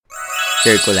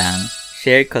Share ko lang.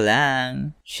 Share ko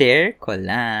lang. Share ko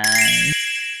lang.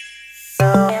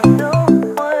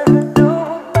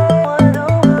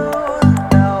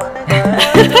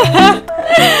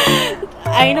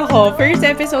 Ay nako, first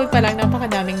episode pa lang,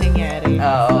 napakadaming nangyari.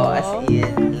 Oo, as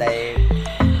in, like,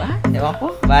 ewan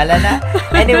ko, bahala na.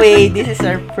 Anyway, this is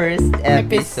our first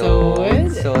episode.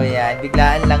 So, yeah,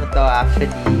 biglaan lang to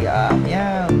actually.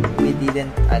 Yeah, we didn't,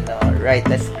 write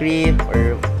a script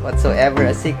or whatsoever,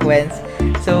 a sequence.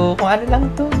 So, kung ano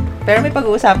lang to. Pero may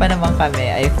pag-uusapan naman kami.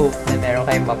 I hope na meron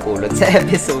kayong mapulot sa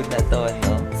episode na to,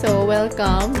 no? So,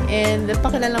 welcome. And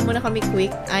pakilala muna kami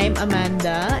quick. I'm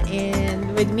Amanda. And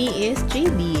with me is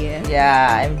JD.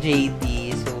 Yeah, I'm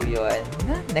JD. So, yun.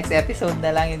 Next episode na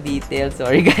lang yung details.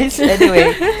 Sorry, guys. Anyway,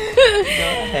 go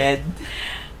ahead.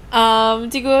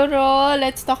 Siguro,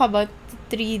 let's talk about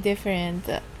 3 different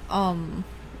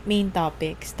main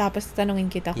topics. Tapos, tanungin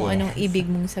kita kung anong ibig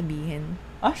mong sabihin.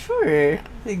 Sure.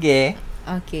 Sige.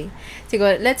 Okay.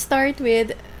 Siguro, let's start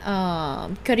with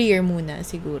career muna,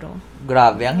 siguro.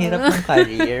 Grabe, ang hirap ng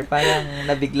career. Parang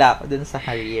nabigla ako dun sa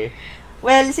career.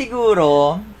 Well,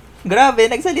 siguro, grabe,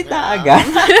 nagsalita agad.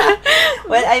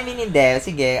 Well, I mean, hindi.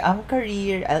 Sige,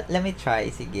 career, let me try.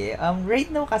 Sige. Right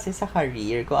now kasi sa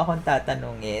career, kung akong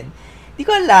tatanungin, di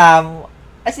ko alam.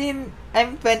 As in,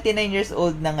 I'm 29 years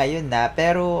old na ngayon na,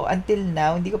 pero until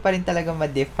now, hindi ko pa rin talaga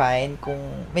ma-define kung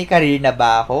may career na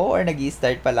ba ako or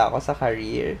nag-i-start pala ako sa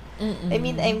career. I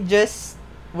mean, I'm just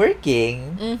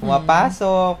working,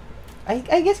 pumapasok.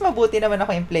 I guess mabuti naman ako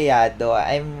empleyado.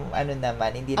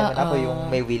 Hindi naman ako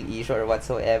yung may will issue or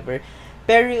whatsoever.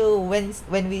 Pero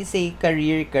when we say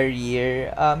career,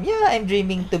 yeah, I'm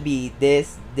dreaming to be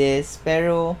this,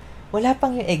 pero wala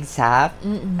pang yung exact.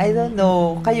 I don't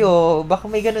know. Kayo, baka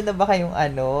may ganun na ba kayong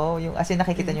yung as in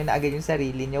nakikita nyo na agad yung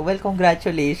sarili nyo? Well,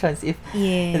 congratulations if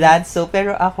that's so.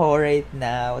 Pero ako right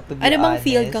now, to be honest. Ano bang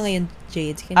field ka ngayon,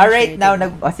 Jade? Right now,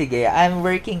 sige, I'm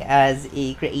working as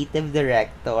a creative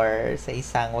director sa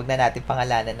isang, wag na natin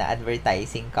pangalanan na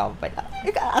advertising company.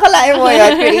 Akalain mo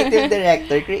yan, creative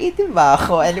director. Creative ba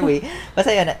ako? Anyway,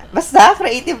 basta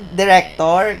creative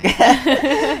director.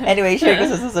 Anyway, share ko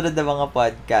sa susunod na mga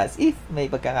podcast if may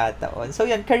pagkakataon. So,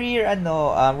 yan, career,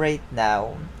 right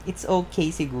now, it's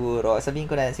okay siguro.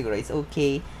 Sabihin ko na siguro, it's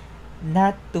okay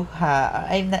not to have,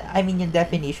 I mean, yung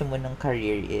definition mo ng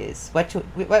career is what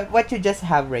you just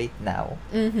have right now.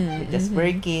 You're just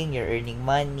working, you're earning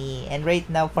money, and right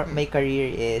now, for my career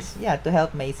is, to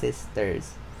help my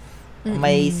sisters,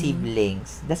 my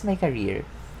siblings. That's my career.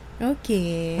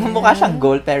 Okay. Mukha siyang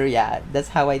goal, pero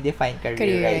that's how I define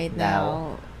career right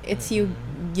now. It's you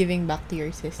giving back to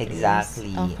your sisters.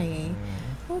 Exactly. Okay.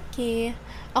 Okay.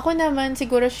 Ako naman,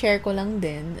 siguro share ko lang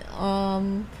din.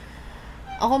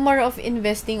 Ako more of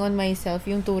investing on myself,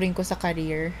 yung touring ko sa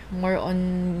career. More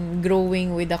on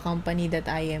growing with the company that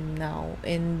I am now.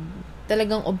 And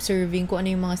talagang observing kung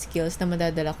ano yung mga skills na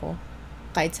madadala ko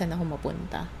kahit saan ako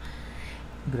mapunta.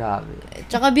 Grabe.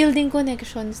 Tsaka building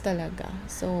connections talaga.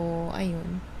 So,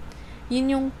 ayun.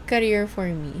 Yun yung career for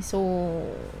me. So,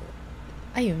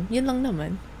 ayun. Yun lang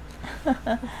naman.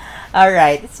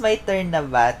 Alright. It's my turn na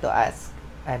ba to ask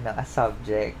a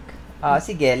subject?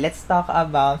 Sige, let's talk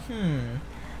about,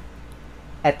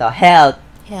 health.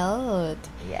 Health.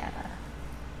 Yeah.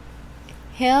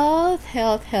 Health,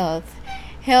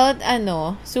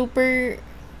 super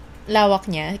lawak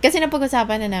niya. Kasi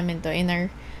napag-usapan na namin to in our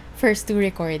first 2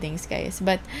 recordings, guys.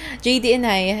 But, JD and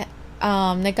I,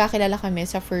 nagkakilala kami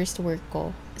sa first work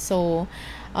ko. So,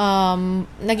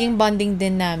 naging bonding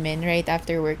din namin right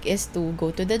after work is to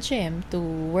go to the gym, to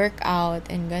work out,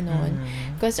 and ganon.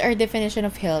 Because our definition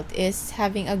of health is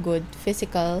having a good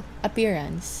physical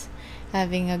appearance.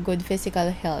 Having a good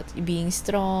physical health, being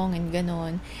strong, and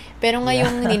ganon. Pero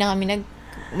ngayong hindi na kami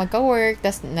magka-work,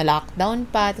 tas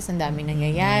na-lockdown pa, tas ang daming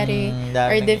nangyayari.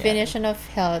 Our definition of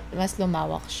health, mas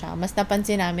lumawak siya. Mas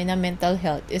napansin namin na mental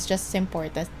health is just as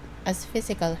important as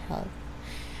physical health.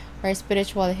 Or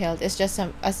spiritual health is just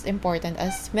as important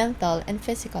as mental and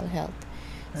physical health.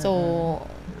 So,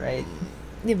 right.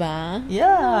 Di ba?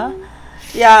 Yeah.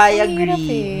 Yeah, I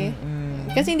agree.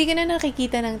 Kasi hindi ka na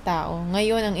nakikita ng tao.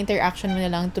 Ngayon, ang interaction mo na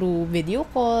lang through video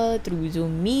call, through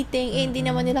Zoom meeting, hindi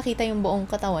naman nila kita yung buong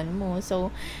katawan mo.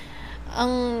 So,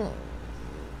 ang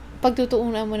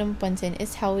pagtutuunan mo ng pansin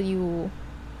is how you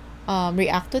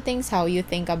react to things, how you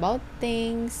think about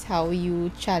things, how you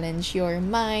challenge your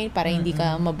mind para hindi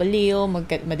ka mabaliw,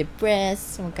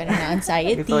 ma-depress, magkaroon ng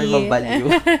anxiety. Ito ay mabaliw.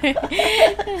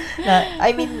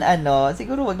 I mean,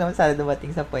 siguro wag naman sana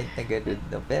dumating sa point na gano'n,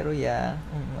 no? Pero yeah,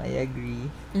 I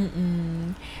agree.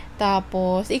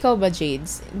 Tapos, ikaw ba,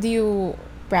 Jades? Do you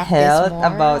practice more.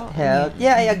 About health.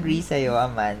 Yeah, I agree sa'yo,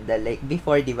 Amanda. Like,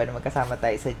 before, di ba, nung magkasama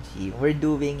tayo sa gym, we're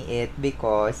doing it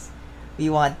because we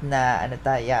want na,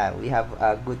 we have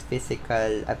a good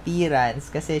physical appearance.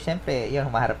 Kasi, syempre, yun,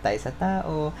 humaharap tayo sa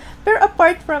tao. Pero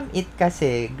apart from it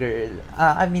kasi, girl,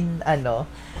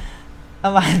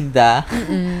 Amanda,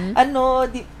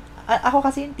 ako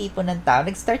kasi yung tipo ng tao,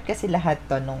 nag-start kasi lahat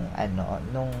to nung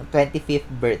 25th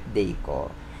birthday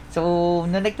ko. So,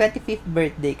 nung nag-25th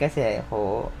birthday kasi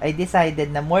ako, I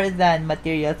decided na more than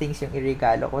material things yung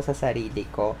iregalo ko sa sarili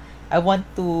ko, I want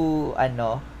to,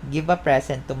 give a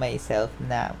present to myself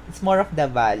na it's more of the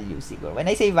value siguro. When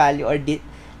I say value or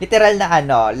literal na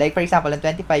like for example, nung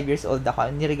 25 years old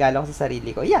ako, niregalo ko sa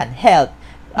sarili ko, yan, health,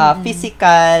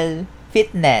 physical,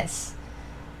 fitness,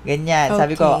 ganyan.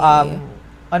 Sabi ko,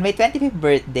 on my 25th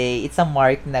birthday, it's a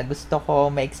mark na gusto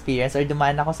ko ma-experience or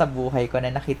dumaan ako sa buhay ko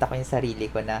na nakita ko yung sarili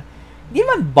ko na hindi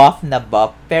man buff na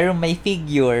buff, pero may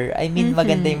figure. I mean,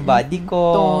 maganda yung body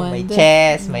ko, may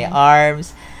chest, may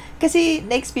arms. Kasi,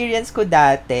 na-experience ko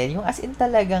dati, yung as in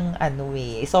talagang,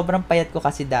 sobrang payat ko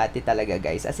kasi dati talaga,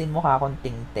 guys. As in, mukha akong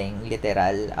ting-ting,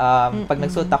 literal. Pag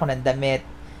nagsuot ako ng damit,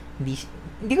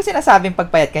 hindi ko sinasabing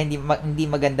pagpayat ka, hindi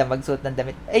maganda magsuot ng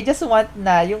damit. I just want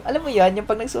na, yung, alam mo yon yung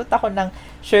pag nagsuot ako ng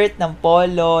shirt, ng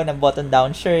polo, ng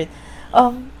button-down shirt,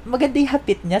 maganda yung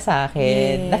hapit niya sa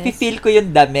akin. Yes. Nafe-feel ko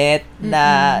yung damit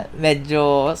na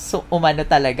medyo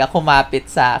talaga, kumapit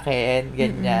sa akin,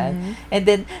 ganyan. And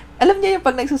then, alam niya yung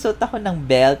pag nagsusuot ako ng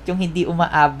belt, yung hindi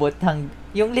umaabot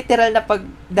yung literal na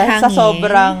dahil sa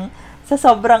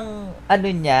sobrang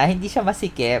niya, hindi siya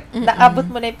masikip. Naabot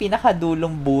mo na yung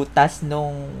pinakadulong butas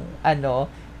nung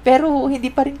pero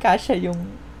hindi pa rin kasya yung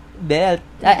belt.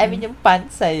 I mean, yung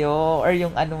pants sa'yo or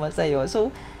yung mo sa'yo. So,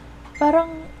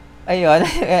 parang, ayun.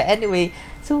 Anyway,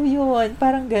 so yun,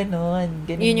 parang ganun.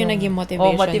 Yun yung naging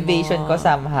motivation motivation ko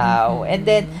somehow. And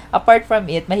then, apart from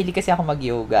it, mahilig kasi ako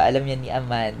mag-yoga. Alam niya ni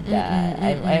Amanda.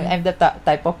 I'm the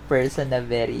type of person na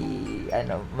very,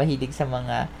 mahilig sa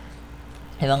mga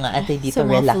dito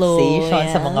relaxation,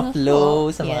 sa mga flow,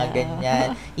 sa mga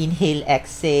ganyan. Inhale,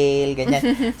 exhale, ganyan.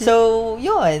 So,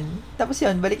 yun. Tapos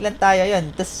yun, balik lang tayo yun.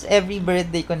 Tapos, every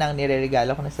birthday ko nang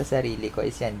nireregalo ko na sa sarili ko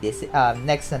is yan.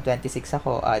 Next na 26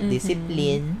 ako,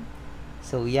 discipline.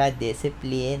 So,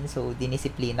 discipline. So,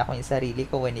 dinisiplina ko yung sarili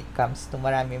ko when it comes to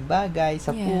maraming bagay,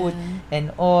 sa food,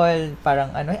 and all. Parang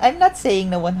I'm not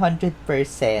saying na 100%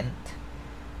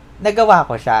 nagawa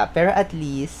ko siya. Pero at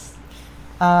least,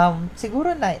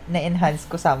 siguro na-enhance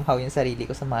ko somehow yung sarili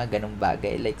ko sa mga ganong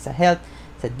bagay. Like sa health,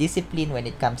 sa discipline, when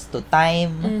it comes to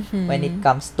time, when it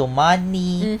comes to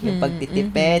money, yung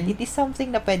pagtitipid, it is something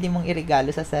na pwede mong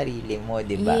iregalo sa sarili mo,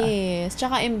 di ba? Yes.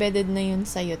 Tsaka embedded na yun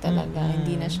sa'yo talaga.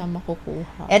 Hindi na siya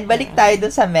makukuha. And balik tayo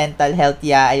dun sa mental health.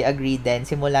 Yeah, I agree din.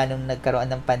 Simula nung nagkaroon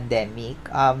ng pandemic,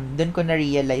 dun ko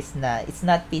na-realize na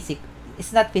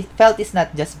health is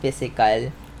not just physical.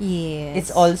 Yes.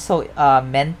 It's also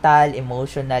mental,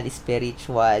 emotional,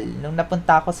 spiritual. Nung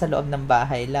napunta ako sa loob ng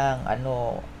bahay lang,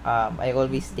 I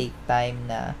always take time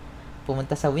na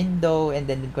pumunta sa window and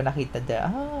then dun ko nakita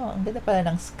ang ganda pala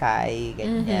ng sky,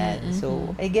 ganyan.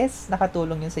 So, I guess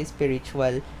nakatulong yun sa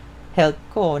spiritual health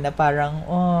ko na parang,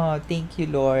 thank you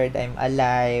Lord, I'm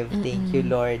alive. Thank you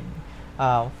Lord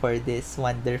for this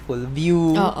wonderful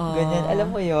view. Ganyan, alam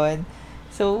mo yon.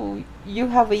 So, you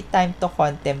have a time to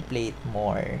contemplate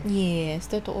more.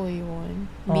 Yes, totoo yun.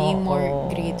 Being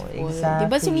more grateful. Exactly.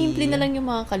 Diba, sumimple na lang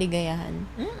yung mga kaligayahan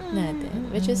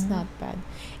natin, which is not bad.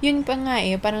 Yun pa nga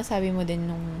parang sabi mo din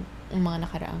nung mga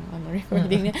nakaraang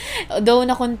recording na, though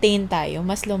na-contain tayo,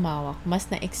 mas lumawak, mas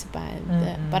na-expand.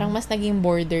 Parang mas naging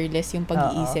borderless yung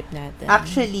pag-iisip natin.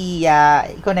 Actually,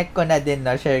 i-connect ko na din,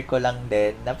 share ko lang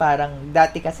din, na parang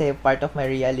dati kasi part of my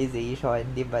realization,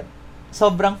 di ba,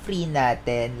 sobrang free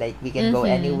natin. Like, we can go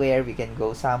anywhere, we can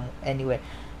go anywhere.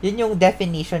 Yun yung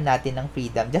definition natin ng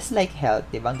freedom. Just like health,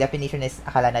 diba? Ang definition is,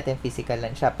 akala natin physical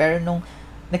lang siya. Pero nung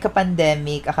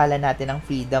nagka-pandemic, akala natin ang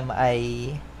freedom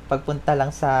ay pagpunta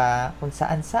lang sa kung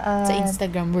saan-saan. Sa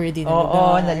Instagram worthy na lugar.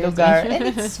 Oo, na lugar.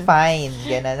 And it's fine.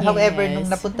 Ganun. Yes. However, nung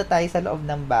napunta tayo sa loob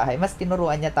ng bahay, mas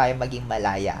tinuruan niya tayo maging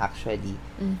malaya actually.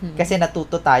 Kasi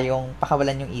natuto tayong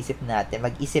pakawalan yung isip natin.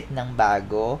 Mag-isip ng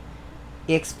bago.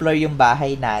 I-explore yung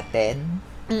bahay natin.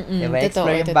 Diba?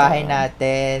 Explore yung bahay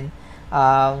natin.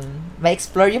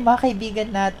 Ma-explore yung mga kaibigan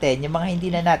natin. Yung mga hindi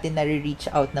na natin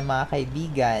nare-reach out na mga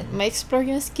kaibigan. Ma-explore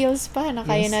yung skills pa na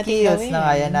kaya natin skills gawin. na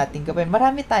kaya natin gawin.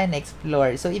 Marami tayo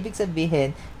na-explore. So, ibig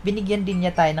sabihin, binigyan din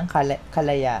niya tayo ng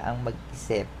kalayaang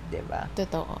mag-isip. Diba?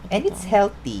 Totoo. And it's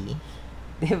healthy.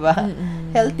 Diba?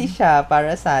 Healthy siya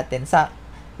para sa atin.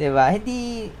 Diba?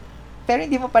 Pero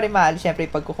hindi mo pa rin maalis syempre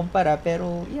pagkukumpara.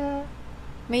 Pero,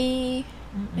 may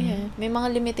Mm-mm. ayan, may mga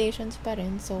limitations pa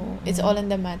rin. So, it's all in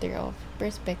the matter of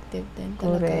perspective din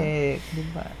talaga. Correct.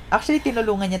 Diba? Actually,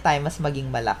 tinulungan niya tayo mas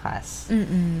maging malakas.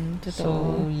 Totoo. So,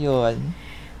 yun.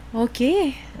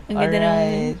 Okay. Ang ganda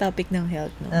Alright. ng topic ng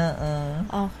health, no?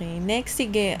 Okay. Next,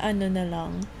 sige, ano na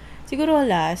lang. Siguro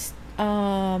last,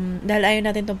 dahil ayaw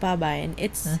natin itong pabayan,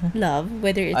 it's love,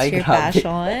 whether it's Ay, your grabe.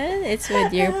 passion, it's with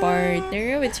your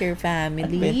partner, with your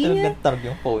family. Adventure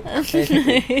yung phone.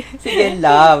 Sige,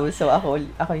 love. So,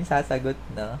 ako yung sasagot,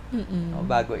 no? O,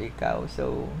 bago ikaw.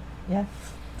 So, yeah.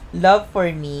 Love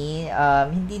for me,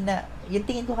 hindi na, yung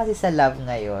tingin ko kasi sa love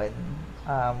ngayon,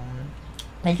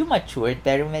 medyo matured,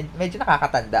 pero medyo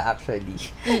nakakatanda actually.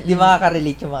 Di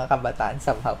makaka-relate yung mga kabataan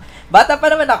somehow. Bata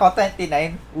pa naman ako,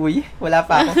 29. Uy, wala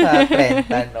pa ako sa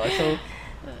 30, no? So,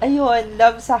 ayun,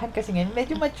 love sa akin kasi ngayon,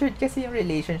 medyo matured kasi yung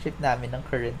relationship namin ng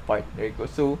current partner ko.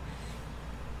 So,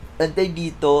 antay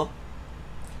dito,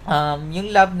 yung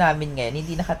love namin ngayon,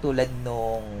 hindi na katulad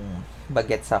nung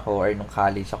bagets ako or nung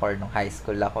college ako or nung high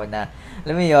school ako na,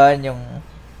 alam mo yun, yung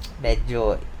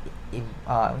medyo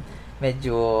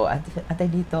antay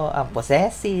dito,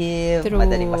 possessive, True.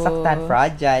 madaling masaktan,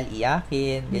 fragile,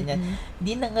 iyakin, ganyan.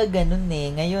 Hindi na nga ganun eh.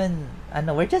 Ngayon,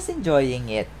 we're just enjoying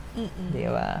it. Di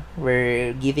ba?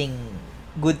 We're giving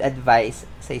good advice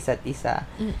sa isa't isa.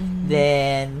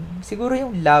 Then, siguro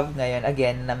yung love ngayon,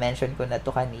 again, na-mention ko na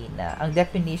to kanina, ang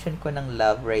definition ko ng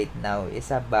love right now is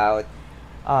about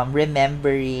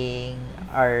remembering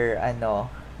our,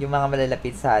 yung mga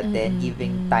malalapit sa atin,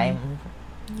 giving time.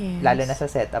 Yes. Lalo na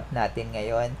sa setup natin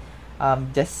ngayon.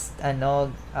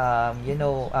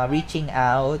 Reaching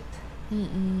out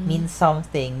means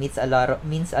something, means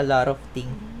a lot of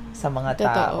things sa mga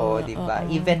tao, di ba?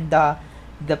 Even the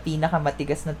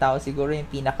pinakamatigas na tao siguro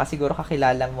yung siguro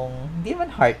kakilala mong hindi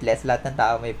man heartless, lahat ng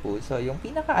tao may puso. Yung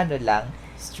lang,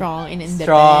 strong and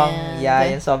independent. Strong,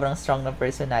 yung sobrang strong na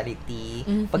personality.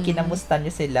 Pag kinamusta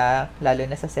nyo sila, lalo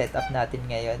na sa setup natin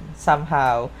ngayon,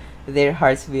 somehow their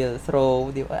hearts will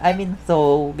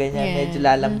ganyan, medyo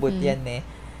lalambot yan eh.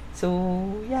 So,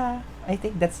 yeah, I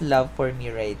think that's love for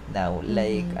me right now.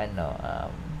 Like,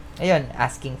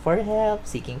 asking for help,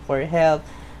 seeking for help.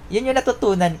 Yun yung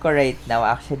natutunan ko right now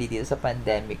actually dito sa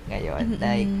pandemic ngayon.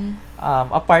 Like,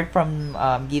 apart from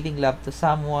giving love to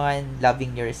someone,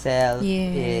 loving yourself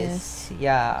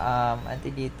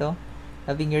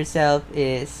loving yourself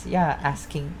is,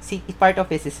 part of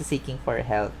it is seeking for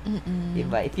help.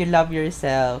 Diba? If you love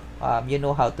yourself, you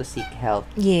know how to seek help.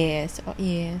 Yes,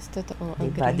 totoo.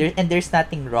 Diba? There's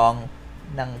nothing wrong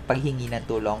ng paghingi ng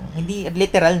tulong. Hindi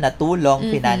literal na tulong,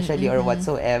 financially or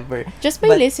whatsoever. Just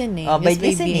by listening. By just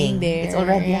listening, by being there. it's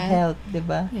already a help,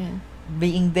 diba? Yeah.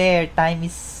 Being there, time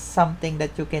is something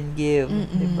that you can give,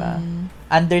 diba?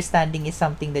 Understanding is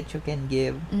something that you can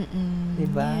give,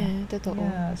 diba? Yeah, totoo.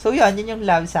 Yeah. So yun yung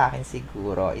love sa akin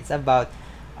siguro. It's about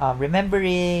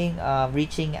remembering,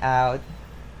 reaching out,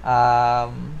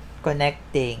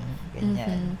 connecting,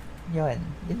 ganyan. Yun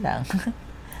lang.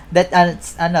 That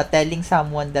telling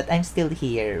someone that I'm still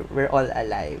here, we're all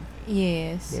alive.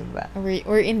 Yes. Diba?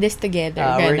 We're in this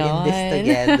together. We're in this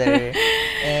together.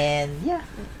 And yeah,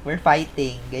 we're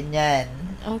fighting. Ganyan.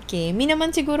 Okay. Me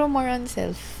naman siguro more on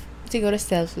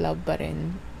self-love pa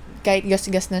rin. Kahit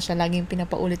gas-gas na siya, laging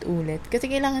pinapaulit-ulit. Kasi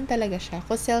kailangan talaga siya.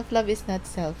 Because self-love is not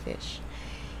selfish.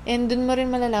 And dun mo rin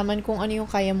malalaman kung ano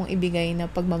yung kaya mong ibigay na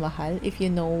pagmamahal if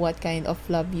you know what kind of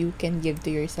love you can give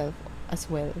to yourself as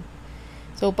well.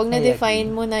 So, pag na-define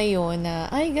mo na yun na,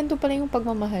 ganito pala yung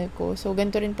pagmamahal ko. So,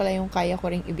 ganito rin pala yung kaya ko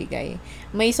ring ibigay.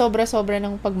 May sobra-sobra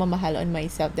ng pagmamahal on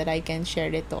myself that I can share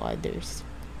it to others.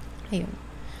 Ayun.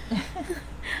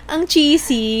 Ang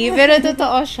cheesy, pero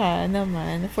totoo siya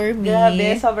naman for me.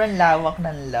 Grabe, sobrang lawak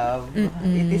ng love.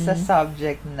 It is a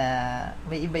subject na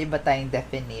may iba-iba tayong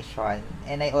definition.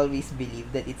 And I always believe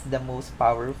that it's the most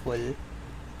powerful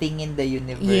thing in the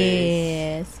universe.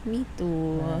 Yes, me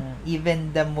too.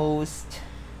 Even the most,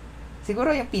 siguro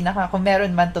yung kung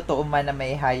meron man totoo man na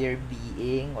may higher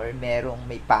being or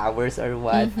may powers or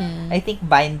what, I think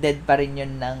binded pa rin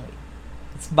yun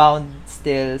it's bound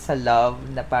still sa love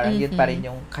na parang yun pa rin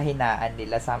yung kahinaan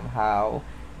nila somehow.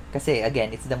 Kasi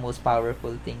again, it's the most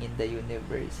powerful thing in the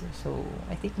universe. So,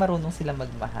 I think marunong sila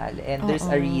magmahal. And there's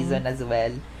a reason as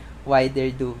well why they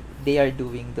are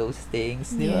doing those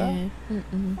things, di ba?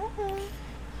 Diba?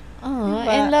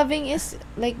 And loving is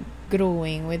like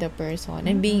growing with a person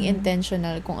and being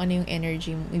intentional kung ano yung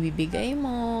energy mo ibibigay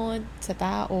mo sa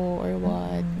tao or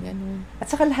what, ganun. At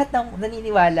saka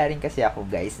naniniwala rin kasi ako,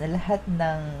 guys, na lahat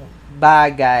ng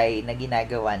bagay na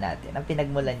ginagawa natin, ang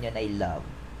pinagmulan yun ay love.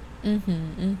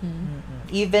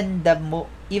 Even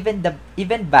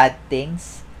bad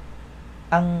things,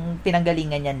 ang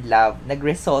pinanggalingan niyan love,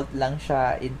 nag-result lang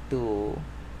siya into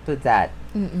to that.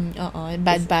 Oo.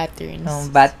 Bad patterns.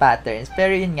 Bad patterns.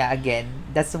 Pero yun nga, again,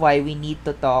 that's why we need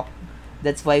to talk.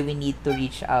 That's why we need to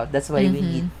reach out. That's why we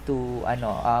need to,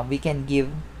 we can give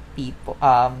people,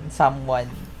 someone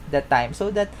the time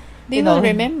so that, They will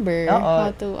remember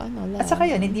how to, love. At saka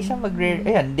yun, hindi siya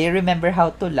they remember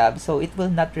how to love, so it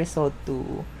will not result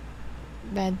to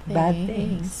bad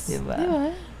things. Diba?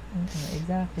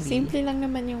 Exactly. Simple lang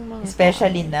naman yung mga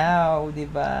especially now,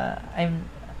 diba?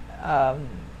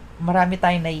 Marami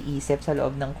tayong naiisip sa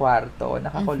loob ng kwarto,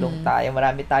 nakakulong tayo.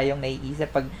 Marami tayong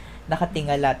naiisip pag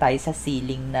nakatingala tayo sa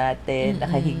ceiling natin,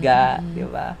 nakahiga,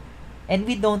 diba? And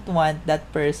we don't want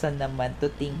that person naman to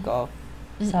think of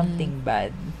something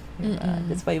bad. Diba?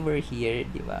 That's why we're here,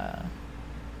 diba?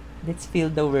 Let's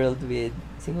fill the world with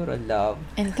siguro love.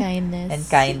 And kindness. And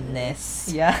kindness.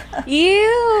 Yeah.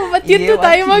 Ew! Ba't yun to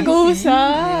tayo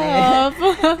mag-usap?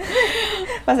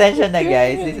 Pasensya na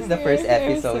guys. This is the first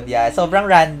episode. Yeah. Sobrang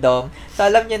random. So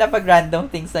alam niyo na pag random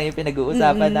things lang yung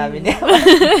pinag-uusapan namin.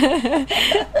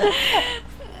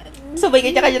 So, may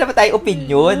kanya-kanya naman tayo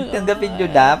opinion. Tanggapin nyo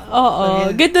na. Oo.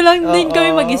 Ganito lang din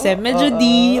kami mag-isip. Medyo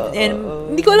deep. And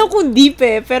hindi ko alam kung deep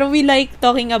pero we like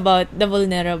talking about the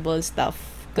vulnerable stuff.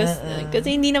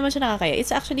 Kasi hindi naman siya nakakaya.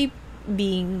 It's actually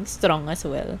being strong as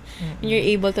well. And you're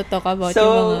able to talk about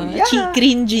yung mga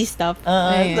cringy stuff.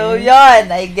 So, yun.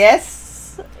 I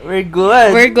guess, we're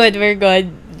good. We're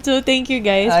good. So, thank you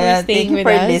guys for staying with us. Thank you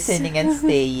for listening and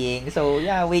staying. So,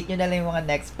 wait nyo na lang yung mga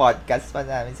next podcast pa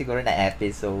namin siguro na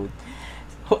episode.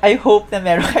 I hope na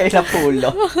meron kayo na pulo.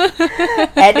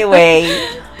 Anyway,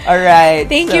 alright.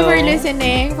 Thank you for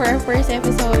listening for our first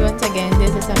episode. Once again,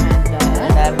 this is Amanda.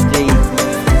 And I'm JC.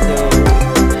 So,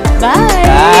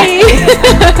 bye!